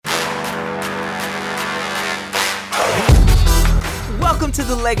Welcome to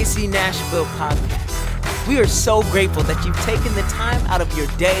the Legacy Nashville podcast. We are so grateful that you've taken the time out of your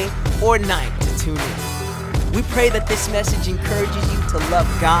day or night to tune in. We pray that this message encourages you to love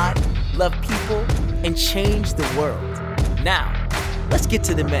God, love people, and change the world. Now, let's get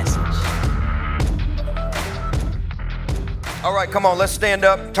to the message. All right, come on, let's stand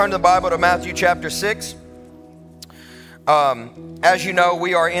up. Turn to the Bible to Matthew chapter 6. As you know,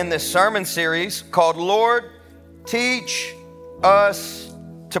 we are in this sermon series called Lord, Teach Us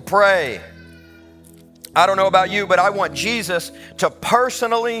to Pray. I don't know about you, but I want Jesus to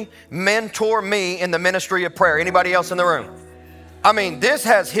personally mentor me in the ministry of prayer. Anybody else in the room? I mean, this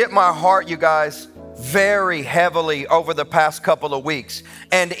has hit my heart, you guys, very heavily over the past couple of weeks.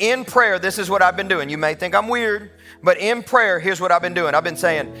 And in prayer, this is what I've been doing. You may think I'm weird, but in prayer, here's what I've been doing. I've been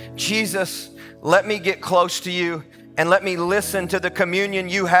saying, Jesus, let me get close to you and let me listen to the communion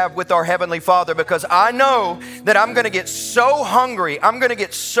you have with our Heavenly Father, because I know that I'm going to get so hungry, I'm going to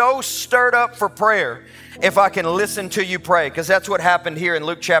get so stirred up for prayer if I can listen to you pray, because that's what happened here in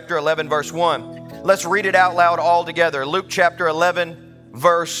Luke chapter 11, verse 1. Let's read it out loud all together. Luke chapter 11,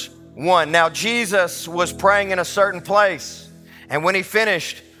 verse 1. Now Jesus was praying in a certain place, and when he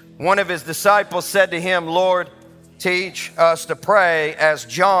finished, one of his disciples said to him, Lord, teach us to pray as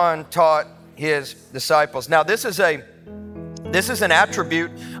John taught his disciples. Now this is an attribute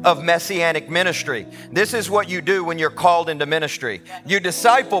of messianic ministry. This is what you do when you're called into ministry. You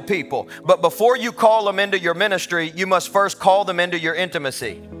disciple people, but before you call them into your ministry, you must first call them into your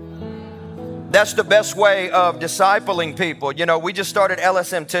intimacy. That's the best way of discipling people. You know, we just started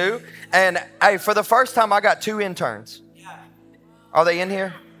LSM2, and hey, for the first time, I got 2 interns. Are they in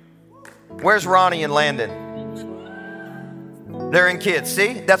here? Where's Ronnie and Landon? They're in kids.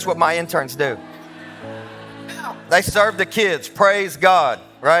 See, that's what my interns do. They serve the kids. Praise God,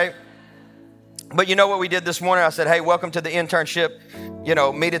 right? But you know what we did this morning? I said, hey, welcome to the internship. You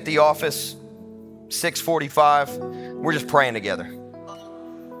know, meet at the office, 6:45. We're just praying together.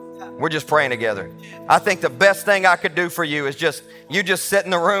 We're just praying together. I think the best thing I could do for you is you just sit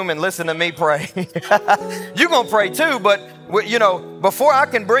in the room and listen to me pray. You're going to pray too, but you know, before I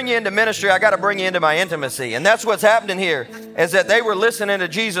can bring you into ministry, I got to bring you into my intimacy. And that's what's happening here, is that they were listening to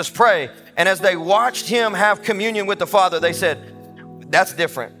Jesus pray. And as they watched him have communion with the Father, they said, that's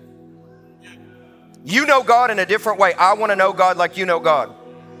different. You know God in a different way. I want to know God like you know God.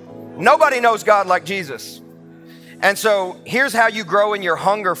 Nobody knows God like Jesus. And so here's how you grow in your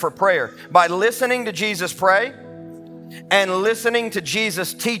hunger for prayer: by listening to Jesus pray and listening to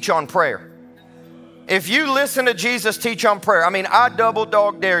Jesus teach on prayer. If you listen to Jesus teach on prayer, I mean, I double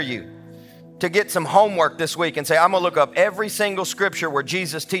dog dare you to get some homework this week and say, I'm going to look up every single scripture where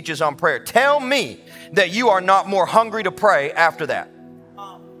Jesus teaches on prayer. Tell me that you are not more hungry to pray after that.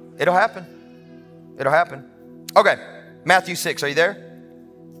 It'll happen. It'll happen. Okay, Matthew 6, are you there?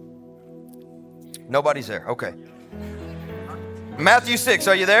 Nobody's there. Okay. Matthew 6,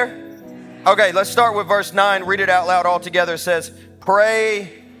 are you there? Okay, let's start with verse 9. Read it out loud all together. It says,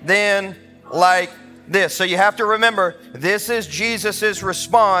 pray then like this. So you have to remember, this is Jesus's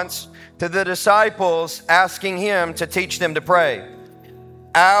response to the disciples asking him to teach them to pray.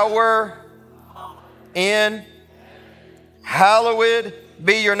 Our in hallowed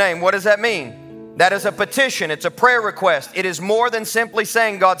be your name. What does that mean? That is a petition. It's a prayer request. It is more than simply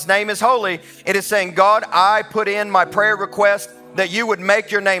saying God's name is holy. It is saying, God, I put in my prayer request that you would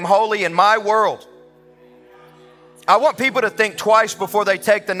make your name holy in my world. I want people to think twice before they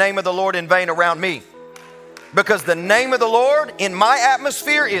take the name of the Lord in vain around me, because the name of the Lord in my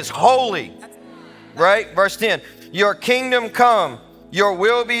atmosphere is holy, right? Verse 10, your kingdom come, your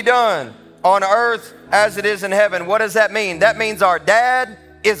will be done on earth as it is in heaven. What does that mean? That means our dad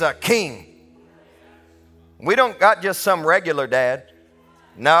is a king. We don't got just some regular dad.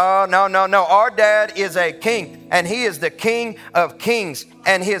 No. Our dad is a king, and he is the King of kings,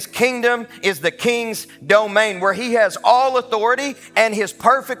 and his kingdom is the king's domain, where he has all authority and his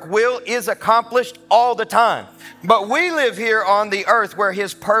perfect will is accomplished all the time. But we live here on the earth where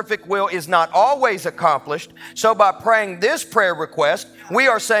his perfect will is not always accomplished. So by praying this prayer request, we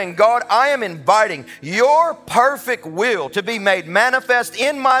are saying, God, I am inviting your perfect will to be made manifest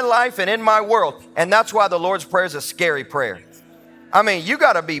in my life and in my world. And that's why the Lord's Prayer is a scary prayer. I mean, you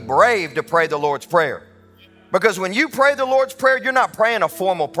got to be brave to pray the Lord's Prayer. Because when you pray the Lord's Prayer, you're not praying a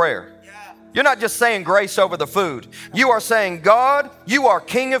formal prayer. You're not just saying grace over the food. You are saying, God, you are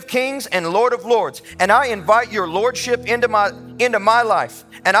King of kings and Lord of lords. And I invite your lordship into my life.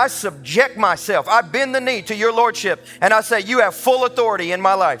 And I subject myself. I bend the knee to your lordship. And I say, you have full authority in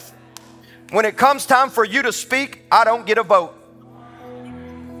my life. When it comes time for you to speak, I don't get a vote.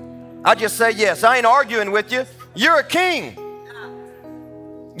 I just say yes. I ain't arguing with you. You're a king.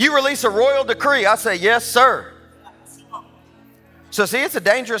 You release a royal decree. I say, yes, sir. So see, it's a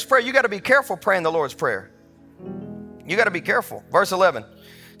dangerous prayer. You got to be careful praying the Lord's Prayer. You got to be careful. Verse 11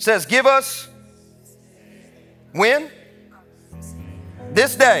 says, give us, when?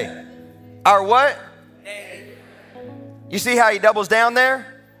 This day. Our what? You see how he doubles down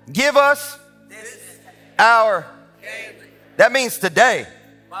there? Give us our. That means today.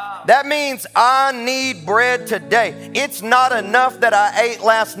 That means I need bread today. It's not enough that I ate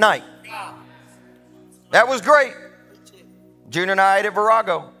last night. That was great. Junior and I ate at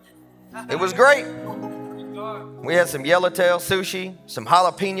Virago. It was great. We had some yellowtail sushi, some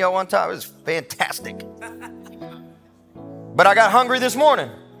jalapeno on top. It was fantastic. But I got hungry this morning.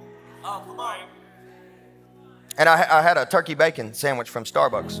 And I had a turkey bacon sandwich from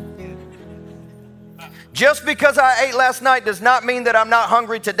Starbucks. Just because I ate last night does not mean that I'm not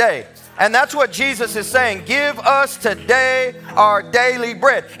hungry today. And that's what Jesus is saying. Give us today our daily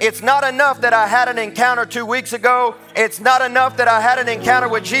bread. It's not enough that I had an encounter 2 weeks ago. It's not enough that I had an encounter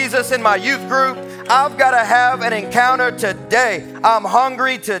with Jesus in my youth group. I've got to have an encounter today. I'm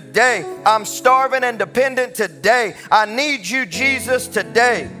hungry today. I'm starving and dependent today. I need you, Jesus,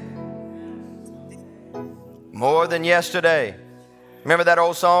 today. More than yesterday. Remember that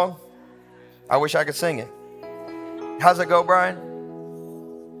old song? I wish I could sing it. How's it go, Brian?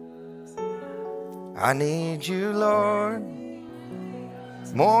 I need you, Lord,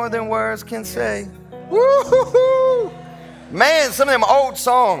 more than words can say. Woo-hoo-hoo. Man, some of them old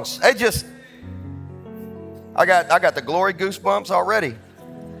songs, they just, I got the glory goosebumps already.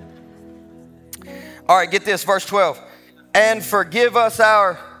 All right, get this, verse 12. And forgive us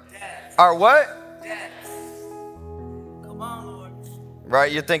our what?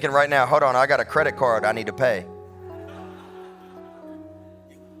 Right, you're thinking right now, hold on, I got a credit card I need to pay.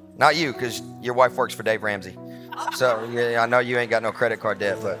 Not you, because your wife works for Dave Ramsey. So yeah, I know you ain't got no credit card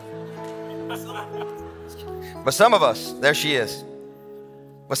debt, but some of us, there she is.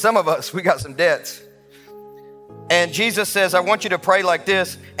 But some of us, we got some debts. And Jesus says, I want you to pray like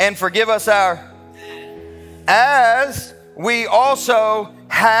this, and forgive us our, as we also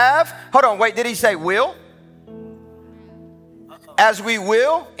have, hold on, wait, did he say will? As we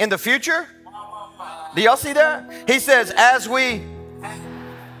will in the future. Do y'all see that? He says, as we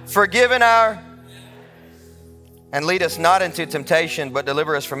forgiven our, and lead us not into temptation, but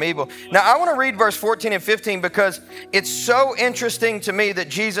deliver us from evil. Now, I want to read verse 14 and 15 because it's so interesting to me that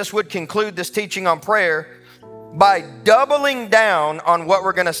Jesus would conclude this teaching on prayer by doubling down on what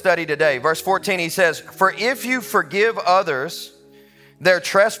we're going to study today. Verse 14, he says, for if you forgive others their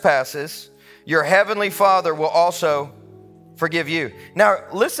trespasses, your heavenly Father will also forgive you. Now,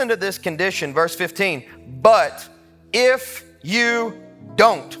 listen to this condition, verse 15. But if you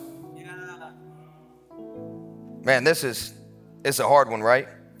don't. Man, it's a hard one, right?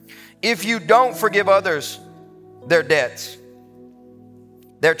 If you don't forgive others their debts,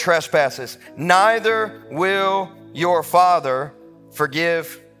 their trespasses, neither will your Father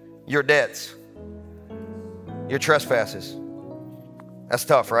forgive your debts, your trespasses. That's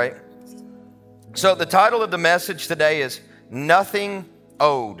tough, right? So the title of the message today is Nothing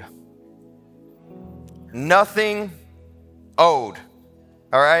Owed. Nothing owed.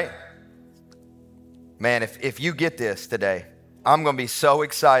 All right? Man, if you get this today, I'm going to be so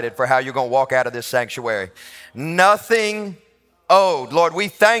excited for how you're going to walk out of this sanctuary. Nothing owed. Lord, we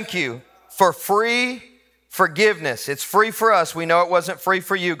thank you for free forgiveness. It's free for us. We know it wasn't free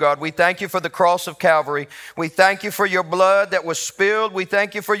for you, God. We thank you for the cross of Calvary. We thank you for your blood that was spilled. We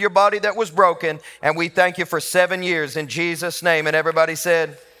thank you for your body that was broken. And we thank you for 7 years in Jesus' name. And everybody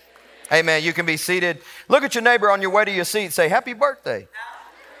said, amen. You can be seated. Look at your neighbor on your way to your seat. Say, happy birthday.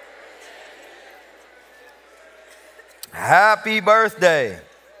 Happy birthday.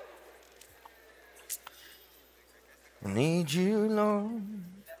 I need you, Lord.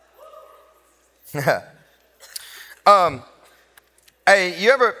 Hey,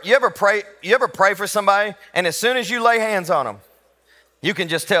 you ever pray for somebody, and as soon as you lay hands on them, you can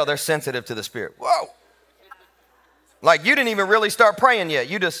just tell they're sensitive to the Spirit. Whoa. Like you didn't even really start praying yet.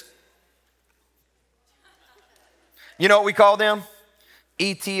 You know what we call them?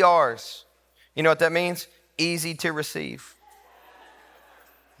 ETRs. You know what that means? Easy to receive.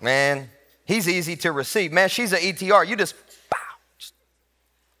 Man, he's easy to receive. Man, she's an ETR. You just, pow.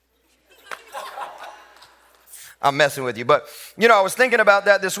 I'm messing with you. But, I was thinking about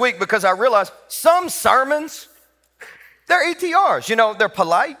that this week because I realized some sermons, they're ETRs. They're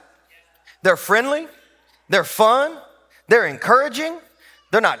polite. They're friendly. They're fun. They're encouraging.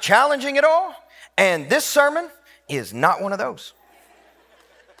 They're not challenging at all. And this sermon is not one of those.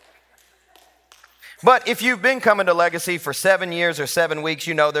 But if you've been coming to Legacy for 7 years or 7 weeks,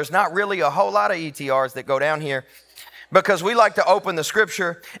 you know there's not really a whole lot of ETRs that go down here because we like to open the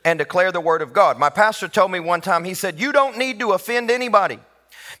scripture and declare the word of God. My pastor told me one time, he said, you don't need to offend anybody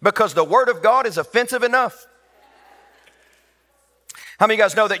because the word of God is offensive enough. How many of you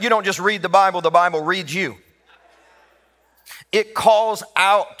guys know that you don't just read the Bible reads you? It calls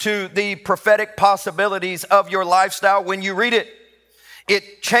out to the prophetic possibilities of your lifestyle when you read it.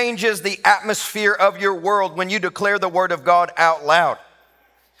 It changes the atmosphere of your world when you declare the word of God out loud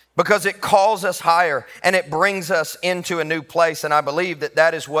because it calls us higher and it brings us into a new place. And I believe that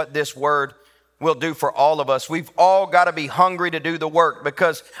that is what this word will do for all of us. We've all got to be hungry to do the work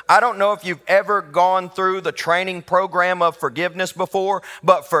because I don't know if you've ever gone through the training program of forgiveness before,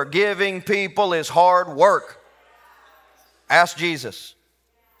 but forgiving people is hard work. Ask Jesus.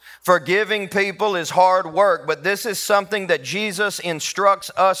 Forgiving people is hard work, but this is something that Jesus instructs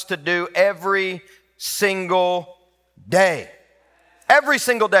us to do every single day. Every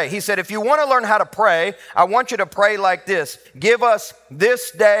single day. He said, if you want to learn how to pray, I want you to pray like this. Give us this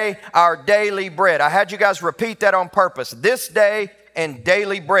day our daily bread. I had you guys repeat that on purpose. This day and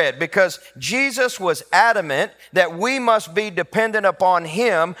daily bread, because Jesus was adamant that we must be dependent upon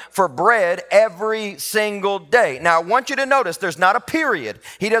him for bread every single day. Now, I want you to notice there's not a period.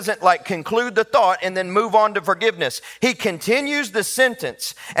 He doesn't conclude the thought and then move on to forgiveness. He continues the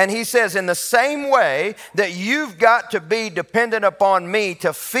sentence and he says, in the same way that you've got to be dependent upon me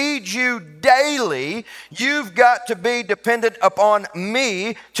to feed you daily, you've got to be dependent upon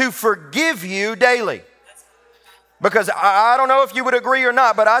me to forgive you daily. Because I don't know if you would agree or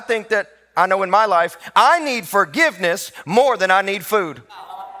not, but I think that, I know in my life, I need forgiveness more than I need food.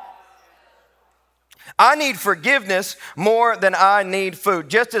 I need forgiveness more than I need food.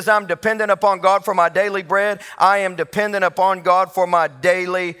 Just as I'm dependent upon God for my daily bread, I am dependent upon God for my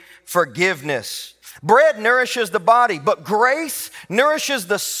daily forgiveness. Bread nourishes the body, but grace nourishes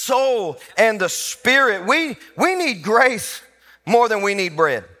the soul and the spirit. We need grace more than we need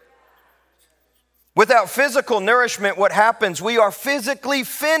bread. Without physical nourishment, what happens? We are physically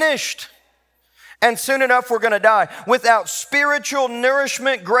finished. And soon enough, we're going to die. Without spiritual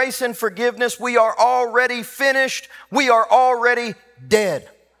nourishment, grace, and forgiveness, we are already finished. We are already dead.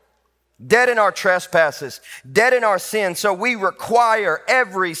 Dead in our trespasses, dead in our sins. So we require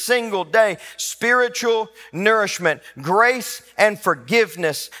every single day spiritual nourishment, grace, and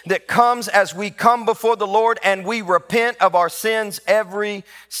forgiveness that comes as we come before the Lord and we repent of our sins every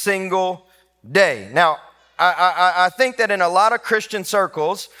single day. Now, I think that in a lot of Christian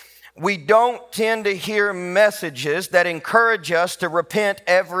circles, we don't tend to hear messages that encourage us to repent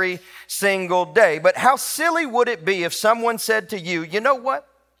every single day. But how silly would it be if someone said to you, you know what?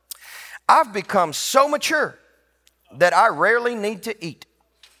 I've become so mature that I rarely need to eat.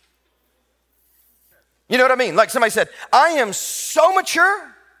 You know what I mean? Like somebody said, I am so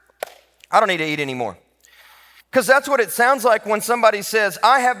mature, I don't need to eat anymore. Because that's what it sounds like when somebody says,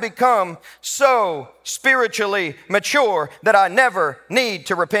 I have become so spiritually mature that I never need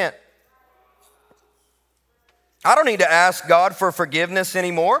to repent. I don't need to ask God for forgiveness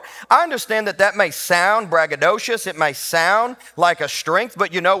anymore. I understand that that may sound braggadocious. It may sound like a strength,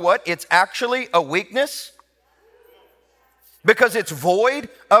 but you know what? It's actually a weakness because it's void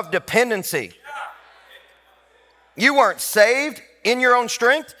of dependency. You weren't saved in your own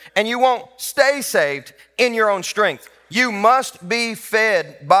strength, and you won't stay saved in your own strength. You must be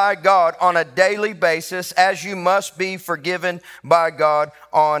fed by God on a daily basis, as you must be forgiven by God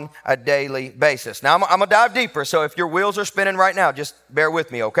on a daily basis. Now, I'm going to dive deeper, so if your wheels are spinning right now, just bear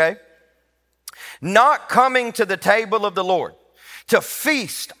with me, okay? Not coming to the table of the Lord to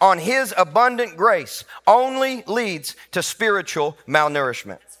feast on his abundant grace only leads to spiritual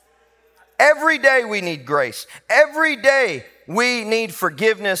malnourishment. Every day we need grace. Every day we need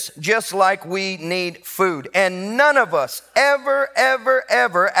forgiveness just like we need food. And none of us ever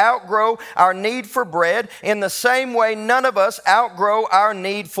outgrow our need for bread in the same way none of us outgrow our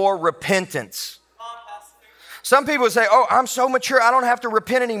need for repentance. Some people say, oh, I'm so mature, I don't have to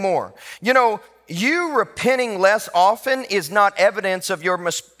repent anymore. You know, you repenting less often is not evidence of your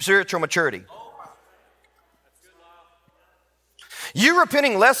spiritual maturity. You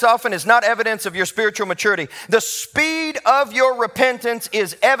repenting less often is not evidence of your spiritual maturity. The speed of your repentance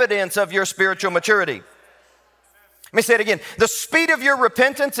is evidence of your spiritual maturity. Let me say it again. The speed of your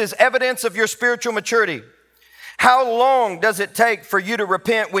repentance is evidence of your spiritual maturity. How long does it take for you to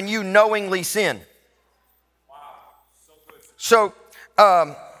repent when you knowingly sin? So,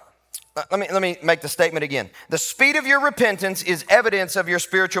 let me make the statement again. The speed of your repentance is evidence of your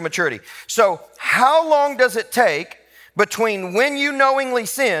spiritual maturity. So, how long does it take between when you knowingly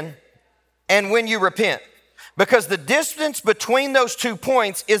sin and when you repent. Because the distance between those 2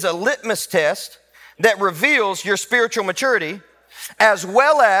 points is a litmus test that reveals your spiritual maturity as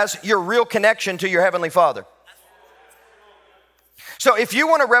well as your real connection to your Heavenly Father. So if you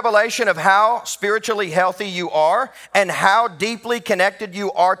want a revelation of how spiritually healthy you are and how deeply connected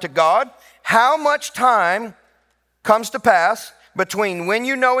you are to God, how much time comes to pass between when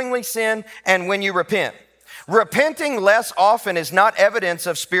you knowingly sin and when you repent? Repenting less often is not evidence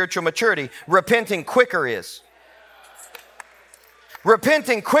of spiritual maturity. Repenting quicker is.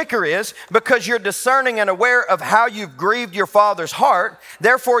 Repenting quicker is because you're discerning and aware of how you've grieved your Father's heart.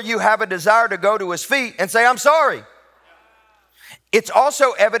 Therefore, you have a desire to go to His feet and say, I'm sorry. It's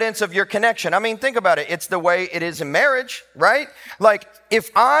also evidence of your connection. I mean, think about it. It's the way it is in marriage, right? Like, if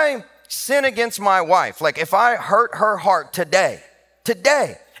I sin against my wife, like if I hurt her heart today,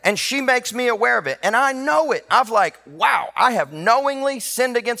 and she makes me aware of it, and I know it, I'm like, wow, I have knowingly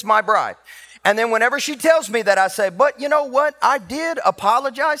sinned against my bride. And then whenever she tells me that, I say, but you know what? I did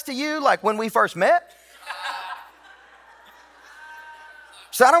apologize to you like when we first met.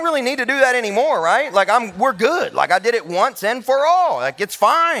 So I don't really need to do that anymore, right? Like we're good. Like I did it once and for all. Like it's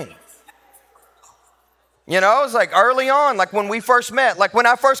fine. You know, it's like early on, like when we first met, like when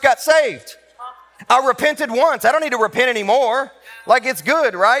I first got saved, I repented once. I don't need to repent anymore. Like it's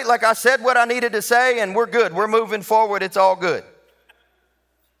good, right? Like I said what I needed to say and we're good. We're moving forward. It's all good.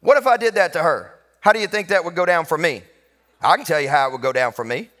 What if I did that to her? How do you think that would go down for me? I can tell you how it would go down for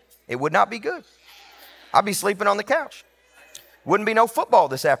me. It would not be good. I'd be sleeping on the couch. Wouldn't be no football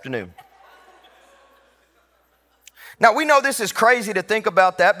this afternoon. Now, we know this is crazy to think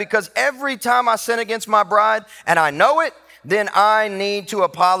about that because every time I sin against my bride and I know it, then I need to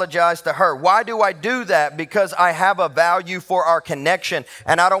apologize to her. Why do I do that? Because I have a value for our connection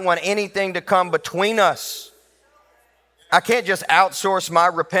and I don't want anything to come between us. I can't just outsource my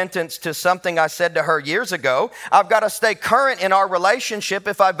repentance to something I said to her years ago. I've got to stay current in our relationship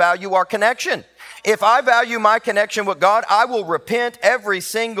if I value our connection. If I value my connection with God, I will repent every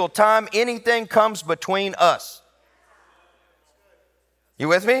single time anything comes between us. You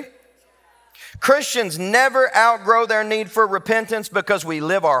with me? Christians never outgrow their need for repentance because we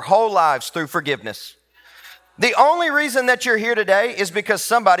live our whole lives through forgiveness. The only reason that you're here today is because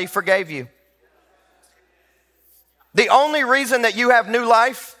somebody forgave you. The only reason that you have new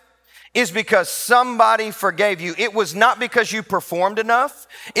life is because somebody forgave you. It was not because you performed enough.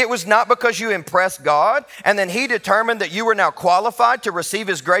 It was not because you impressed God and then He determined that you were now qualified to receive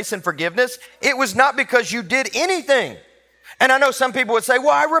His grace and forgiveness. It was not because you did anything. And I know some people would say, well,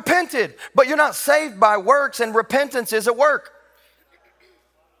 I repented, but you're not saved by works and repentance is a work.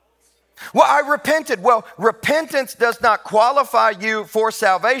 Well, I repented. Well, repentance does not qualify you for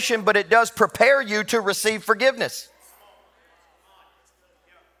salvation, but it does prepare you to receive forgiveness.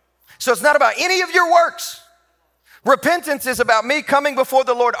 So it's not about any of your works. Repentance is about me coming before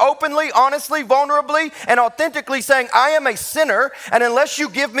the Lord openly, honestly, vulnerably, and authentically saying, I am a sinner, and unless you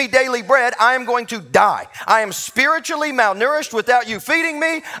give me daily bread, I am going to die. I am spiritually malnourished without you feeding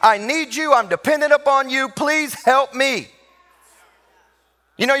me. I need you. I'm dependent upon you. Please help me.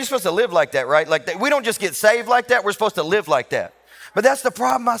 You know, you're supposed to live like that, right? Like that. We don't just get saved like that. We're supposed to live like that. But that's the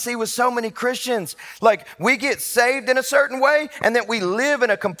problem I see with so many Christians. Like we get saved in a certain way and then we live in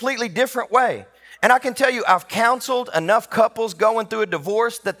a completely different way. And I can tell you, I've counseled enough couples going through a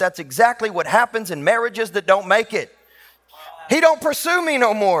divorce that's exactly what happens in marriages that don't make it. He don't pursue me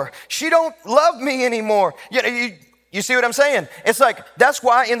no more. She don't love me anymore. You see what I'm saying? It's like, that's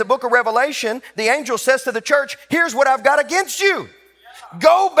why in the book of Revelation, the angel says to the church, here's what I've got against you.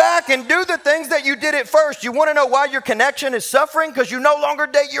 Go back and do the things that you did at first. You want to know why your connection is suffering? Because you no longer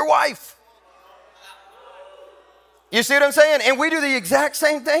date your wife. You see what I'm saying? And we do the exact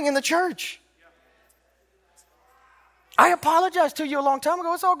same thing in the church. I apologized to you a long time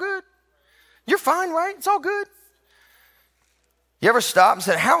ago. It's all good. You're fine, right? It's all good. You ever stop and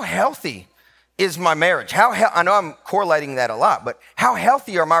said, how healthy is my marriage? I know I'm correlating that a lot, but how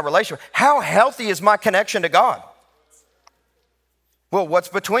healthy are my relationships? How healthy is my connection to God? Well, what's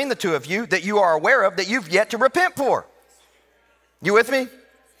between the two of you that you are aware of that you've yet to repent for? You with me?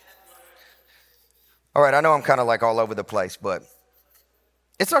 All right, I know I'm kind of like all over the place, but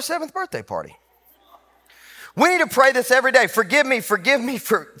it's our 7th birthday party. We need to pray this every day. Forgive me. Forgive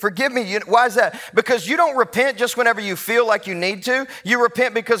me. Why is that? Because you don't repent just whenever you feel like you need to. You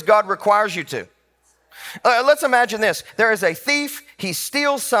repent because God requires you to. Let's imagine this. There is a thief. He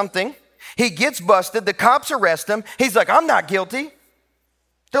steals something. He gets busted. The cops arrest him. He's like, I'm not guilty.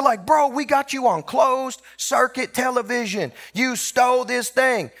 They're like, bro, we got you on closed circuit television. You stole this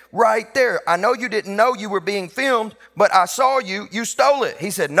thing right there. I know you didn't know you were being filmed, but I saw you. You stole it. He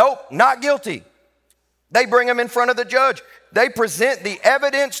said, nope, not guilty. They bring him in front of the judge. They present the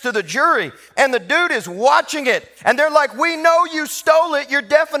evidence to the jury, and the dude is watching it. And they're like, we know you stole it. You're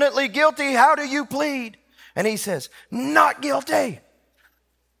definitely guilty. How do you plead? And he says, not guilty.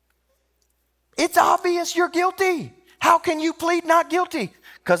 It's obvious you're guilty. How can you plead not guilty?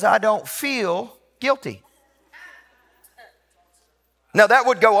 Because I don't feel guilty. Now that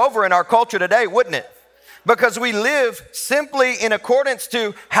would go over in our culture today, wouldn't it? Because we live simply in accordance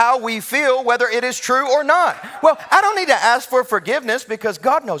to how we feel, whether it is true or not. Well, I don't need to ask for forgiveness because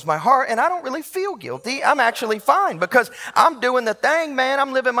God knows my heart and I don't really feel guilty. I'm actually fine because I'm doing the thing, man.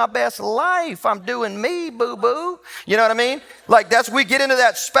 I'm living my best life. I'm doing me, boo-boo. You know what I mean? Like we get into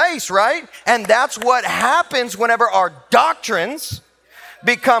that space, right? And that's what happens whenever our doctrines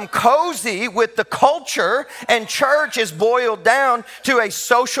become cozy with the culture and church is boiled down to a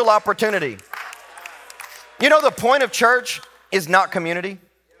social opportunity. You know, the point of church is not community.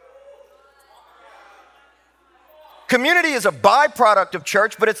 Community is a byproduct of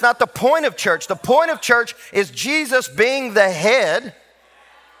church, but it's not the point of church. The point of church is Jesus being the head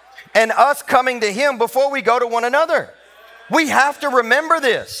and us coming to him before we go to one another. We have to remember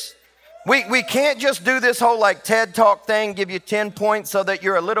this. We can't just do this whole like TED Talk thing, give you 10 points so that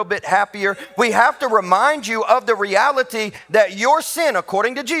you're a little bit happier. We have to remind you of the reality that your sin,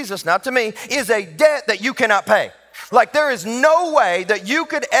 according to Jesus, not to me, is a debt that you cannot pay. Like there is no way that you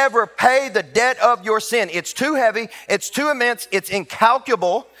could ever pay the debt of your sin. It's too heavy, it's too immense, it's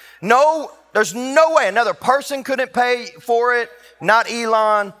incalculable. No, there's no way another person couldn't pay for it. Not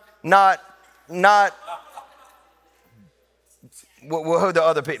Elon, not who the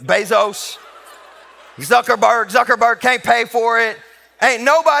other people? Bezos, Zuckerberg can't pay for it. Ain't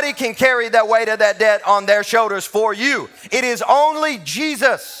nobody can carry that weight of that debt on their shoulders for you. It is only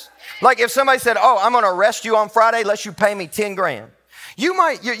Jesus. Like if somebody said, oh, I'm going to arrest you on Friday unless you pay me 10 grand.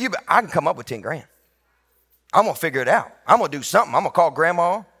 I can come up with 10 grand. I'm going to figure it out. I'm going to do something. I'm going to call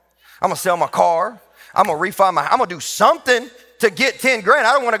grandma. I'm going to sell my car. I'm going to I'm going to do something to get 10 grand.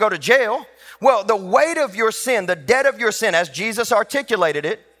 I don't want to go to jail. Well, the weight of your sin, the debt of your sin, as Jesus articulated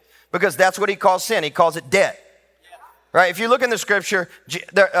it, because that's what he calls sin. He calls it debt. Right? If you look in the scripture,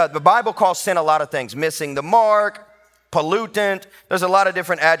 the Bible calls sin a lot of things. Missing the mark, pollutant. There's a lot of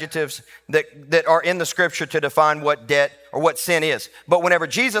different adjectives that are in the scripture to define what debt or what sin is. But whenever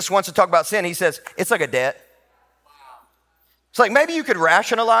Jesus wants to talk about sin, he says, it's like a debt. It's like maybe you could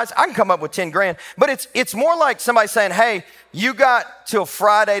rationalize. I can come up with 10 grand, but it's more like somebody saying, hey, you got till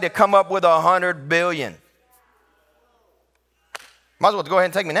Friday to come up with 100 billion. Might as well go ahead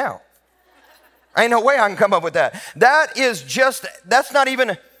and take me now. Ain't no way I can come up with that. It's not even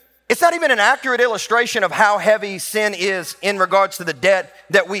an accurate illustration of how heavy sin is in regards to the debt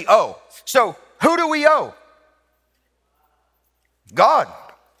that we owe. So who do we owe? God.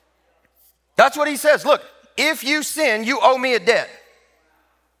 That's what he says. Look, if you sin, you owe me a debt.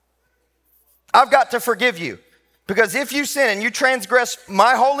 I've got to forgive you. Because if you sin and you transgress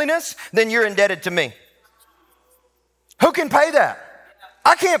my holiness, then you're indebted to me. Who can pay that?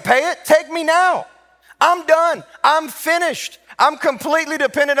 I can't pay it. Take me now. I'm done. I'm finished. I'm completely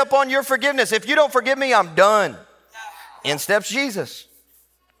dependent upon your forgiveness. If you don't forgive me, I'm done. In steps Jesus.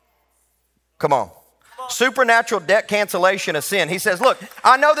 Come on. Supernatural debt cancellation of sin. He says, look,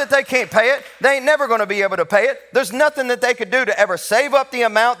 I know that they can't pay it. They ain't never going to be able to pay it. There's nothing that they could do to ever save up the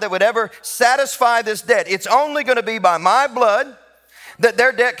amount that would ever satisfy this debt. It's only going to be by my blood that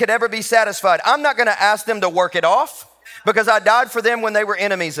their debt could ever be satisfied. I'm not going to ask them to work it off because I died for them when they were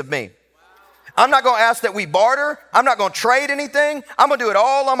enemies of me. I'm not going to ask that we barter. I'm not going to trade anything. I'm going to do it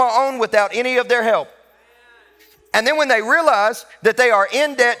all on my own without any of their help. And then when they realize that they are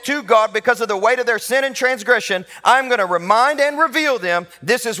in debt to God because of the weight of their sin and transgression, I'm going to remind and reveal them,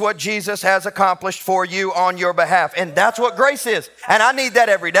 this is what Jesus has accomplished for you on your behalf. And that's what grace is. And I need that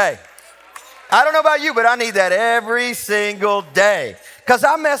every day. I don't know about you, but I need that every single day because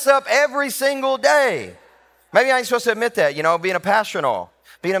I mess up every single day. Maybe I ain't supposed to admit that, being a pastor and all,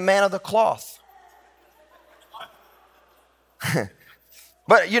 being a man of the cloth.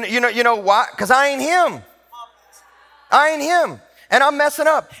 But you know why? Because I ain't him. I ain't him. And I'm messing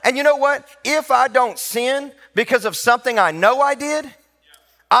up. And you know what? If I don't sin because of something I know I did,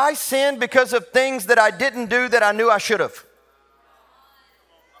 I sin because of things that I didn't do that I knew I should have.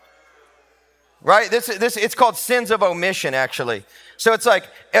 Right? It's called sins of omission, actually. So it's like,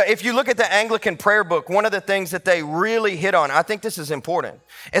 if you look at the Anglican prayer book, one of the things that they really hit on, I think this is important,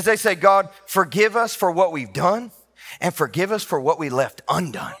 is they say, God, forgive us for what we've done and forgive us for what we left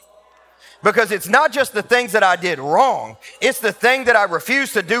undone. Because it's not just the things that I did wrong, it's the thing that I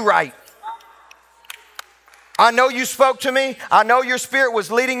refuse to do right. I know you spoke to me. I know your spirit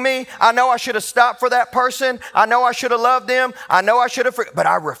was leading me. I know I should have stopped for that person. I know I should have loved them. I know I should have, but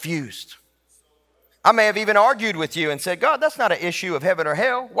I refused. I may have even argued with you and said, God, that's not an issue of heaven or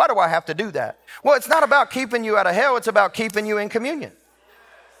hell. Why do I have to do that? Well, it's not about keeping you out of hell. It's about keeping you in communion.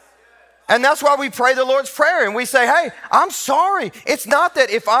 And that's why we pray the Lord's Prayer and we say, hey, I'm sorry. It's not that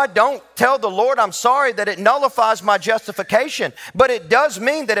if I don't tell the Lord I'm sorry that it nullifies my justification, but it does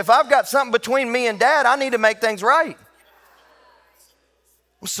mean that if I've got something between me and Dad, I need to make things right.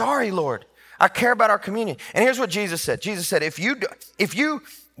 I'm sorry, Lord. I care about our communion. And here's what Jesus said. Jesus said, if you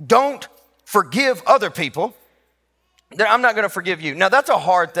don't forgive other people, then I'm not going to forgive you. Now, that's a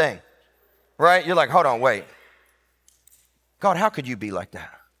hard thing, right? You're like, hold on, wait. God, how could you be like that?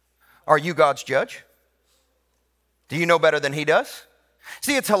 Are you God's judge? Do you know better than he does?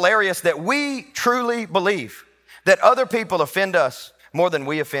 See, it's hilarious that we truly believe that other people offend us more than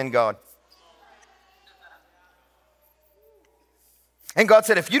we offend God. And God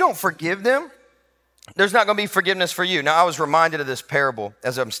said, if you don't forgive them, there's not going to be forgiveness for you. Now, I was reminded of this parable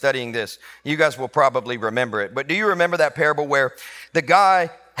as I'm studying this. You guys will probably remember it. But do you remember that parable where the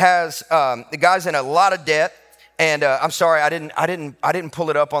guy's in a lot of debt? And I'm sorry, I didn't pull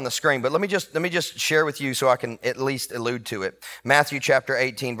it up on the screen, but let me just share with you so I can at least allude to it. Matthew chapter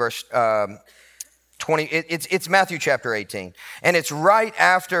 18, verse 20. It's Matthew chapter 18, and it's right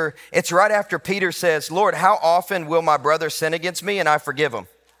after Peter says, "Lord, how often will my brother sin against me and I forgive him?"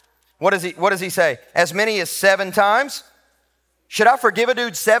 What does he say? As many as 7 times. Should I forgive a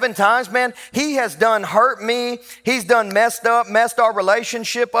dude 7 times, man? He has done hurt me. He's done messed our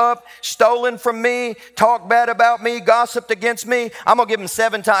relationship up, stolen from me, talked bad about me, gossiped against me. I'm going to give him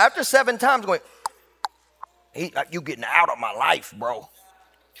 7 times. After 7 times, I'm going, you getting out of my life, bro.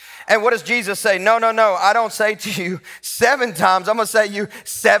 And what does Jesus say? No. I don't say to you 7 times. I'm going to say you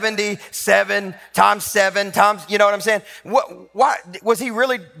 77 times 7 times. You know what I'm saying? Why was he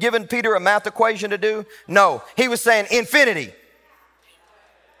really giving Peter a math equation to do? No, he was saying infinity.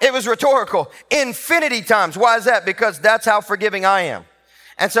 It was rhetorical. Infinity times. Why is that? Because that's how forgiving I am.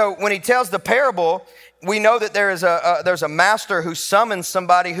 And so when he tells the parable, we know that there's a master who summons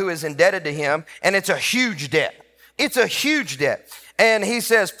somebody who is indebted to him, and it's a huge debt. It's a huge debt. And he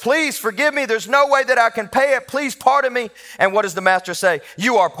says, please forgive me. There's no way that I can pay it. Please pardon me. And what does the master say?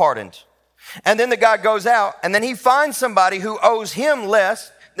 You are pardoned. And then the guy goes out, and then he finds somebody who owes him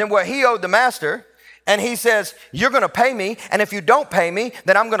less than what he owed the master. And he says, you're going to pay me. And if you don't pay me,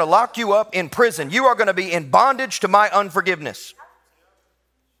 then I'm going to lock you up in prison. You are going to be in bondage to my unforgiveness.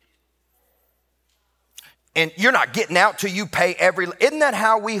 And you're not getting out till you pay Isn't that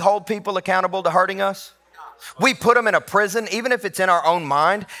how we hold people accountable to hurting us? We put them in a prison, even if it's in our own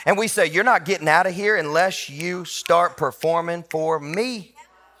mind. And we say, you're not getting out of here unless you start performing for me.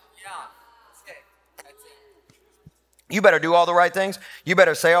 You better do all the right things. You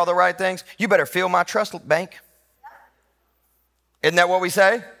better say all the right things. You better fill my trust bank. Isn't that what we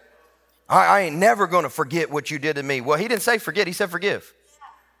say? I ain't never going to forget what you did to me. Well, he didn't say forget. He said forgive.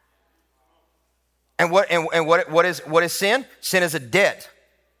 And what is sin? Sin is a debt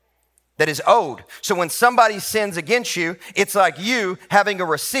that is owed. So when somebody sins against you, it's like you having a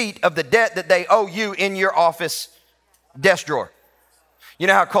receipt of the debt that they owe you in your office desk drawer. You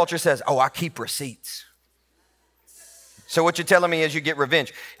know how culture says, oh, I keep receipts. So what you're telling me is you get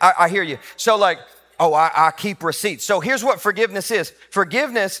revenge. I hear you. So like, oh, I keep receipts. So here's what forgiveness is.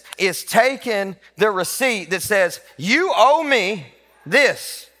 Forgiveness is taking the receipt that says, you owe me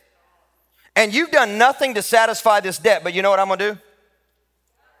this. And you've done nothing to satisfy this debt. But you know what I'm going to do?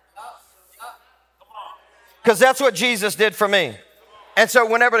 Because that's what Jesus did for me. And so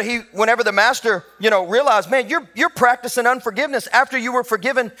whenever the master, realized, man, you're practicing unforgiveness after you were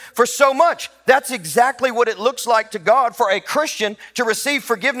forgiven for so much. That's exactly what it looks like to God for a Christian to receive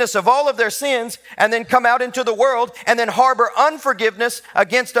forgiveness of all of their sins and then come out into the world and then harbor unforgiveness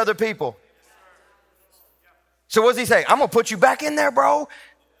against other people. So what does he say? I'm going to put you back in there, bro.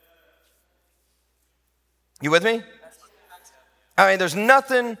 You with me? I mean, there's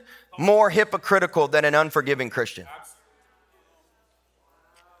nothing more hypocritical than an unforgiving Christian.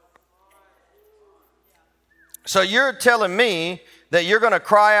 So you're telling me that you're going to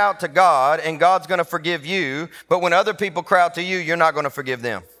cry out to God and God's going to forgive you, but when other people cry out to you, you're not going to forgive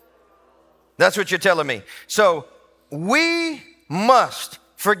them. That's what you're telling me. So we must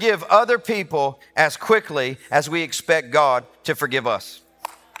forgive other people as quickly as we expect God to forgive us.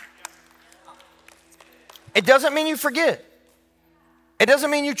 It doesn't mean you forget. It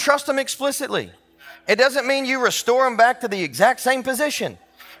doesn't mean you trust Him explicitly. It doesn't mean you restore them back to the exact same position,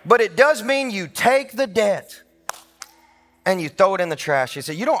 but it does mean you take the debt and you throw it in the trash. You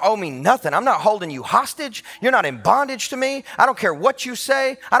say, you don't owe me nothing. I'm not holding you hostage. You're not in bondage to me. I don't care what you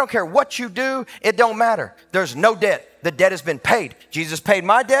say. I don't care what you do. It don't matter. There's no debt. The debt has been paid. Jesus paid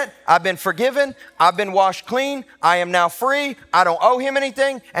my debt. I've been forgiven. I've been washed clean. I am now free. I don't owe him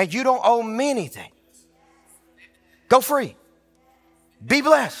anything, and you don't owe me anything. Go free. Be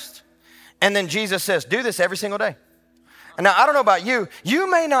blessed. And then Jesus says, do this every single day. Now, I don't know about you. You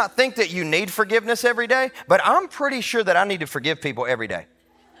may not think that you need forgiveness every day, but I'm pretty sure that I need to forgive people every day.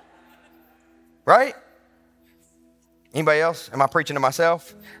 Right? Anybody else? Am I preaching to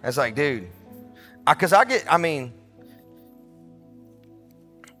myself? It's like, dude, I said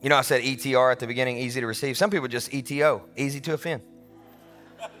ETR at the beginning, easy to receive. Some people just ETO, easy to offend.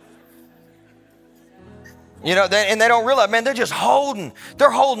 And they don't realize, man,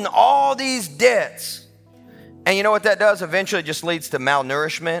 they're holding all these debts. And you know what that does? Eventually it just leads to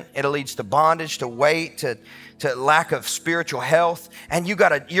malnourishment. It leads to bondage, to weight, to lack of spiritual health. And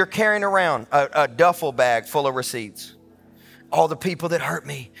you're carrying around a duffel bag full of receipts. All the people that hurt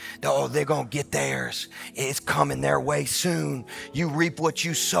me, they're going to get theirs. It's coming their way soon. You reap what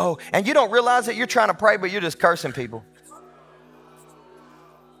you sow. And you don't realize that you're trying to pray, but you're just cursing people.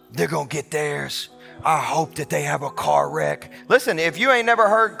 They're going to get theirs. I hope that they have a car wreck. Listen, if you ain't never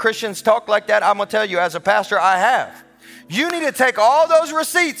heard Christians talk like that, I'm going to tell you as a pastor, I have. You need to take all those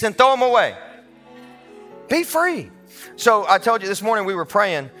receipts and throw them away. Be free. So I told you this morning we were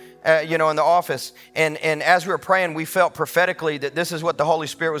praying, in the office. And as we were praying, we felt prophetically that this is what the Holy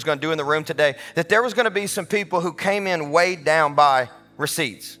Spirit was going to do in the room today. That there was going to be some people who came in weighed down by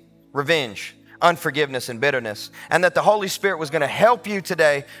receipts, revenge, unforgiveness, and bitterness. And that the Holy Spirit was going to help you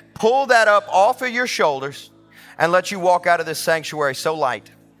today pull that up off of your shoulders and let you walk out of this sanctuary so light.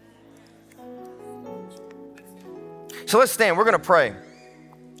 So let's stand. We're going to pray.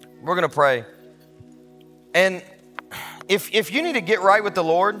 We're going to pray. And if you need to get right with the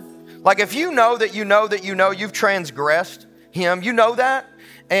Lord, like if you know that you've transgressed him, you know that,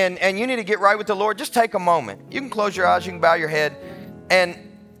 and you need to get right with the Lord, just take a moment. You can close your eyes, you can bow your head. And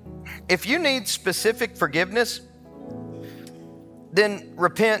if you need specific forgiveness, then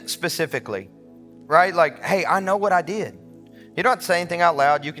repent specifically, right? Like, hey, I know what I did. You don't have to say anything out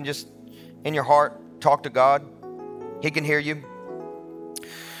loud. You can just, in your heart, talk to God. He can hear you.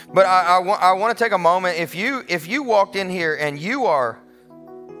 But I want to take a moment. If you walked in here and you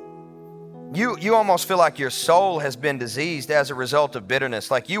almost feel like your soul has been diseased as a result of bitterness,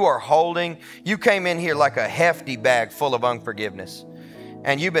 like you came in here like a hefty bag full of unforgiveness.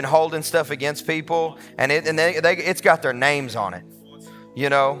 And you've been holding stuff against people, and it's got their names on it,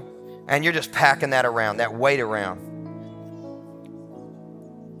 and you're just packing that around, that weight around.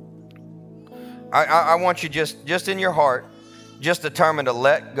 I want you just in your heart, just determined to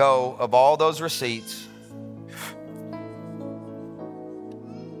let go of all those receipts.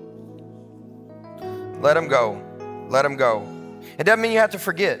 Let them go. Let them go. It doesn't mean you have to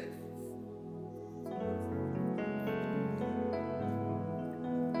forget.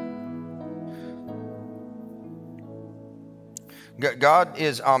 God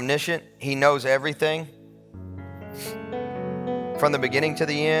is omniscient. He knows everything. From the beginning to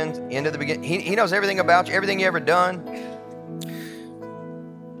the end, into the beginning. He knows everything about you, everything you ever done.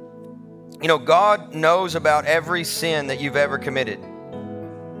 God knows about every sin that you've ever committed.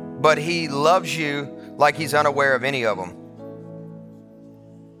 But he loves you like he's unaware of any of them.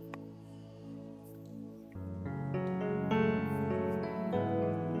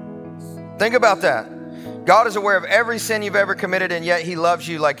 Think about that. God is aware of every sin you've ever committed, and yet he loves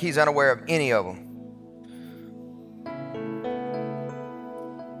you like he's unaware of any of them.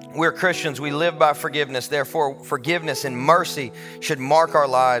 We're Christians. We live by forgiveness. Therefore, forgiveness and mercy should mark our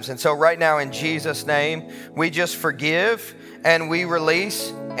lives. And so right now, in Jesus' name, we just forgive and we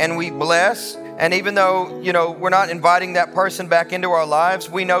release and we bless. And even though, we're not inviting that person back into our lives,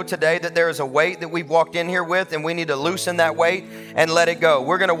 we know today that there is a weight that we've walked in here with, and we need to loosen that weight and let it go.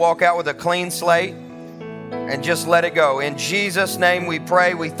 We're going to walk out with a clean slate and just let it go. In Jesus' name we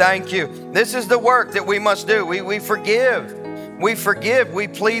pray. We thank you. This is the work that we must do. We forgive. We forgive. We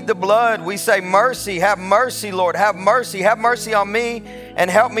plead the blood. We say, mercy, have mercy, Lord. Have mercy. Have mercy on me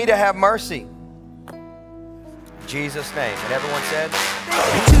and help me to have mercy. In Jesus' name. And everyone said,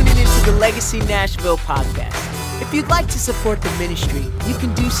 thanks for tuning into the Legacy Nashville podcast. If you'd like to support the ministry, you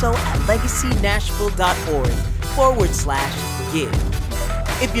can do so at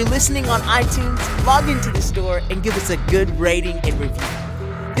legacynashville.org/give. If you're listening on iTunes, log into the store and give us a good rating and review.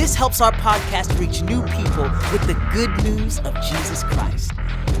 This helps our podcast reach new people with the good news of Jesus Christ.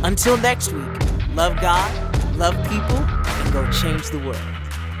 Until next week, Love God, love people, and go change the world.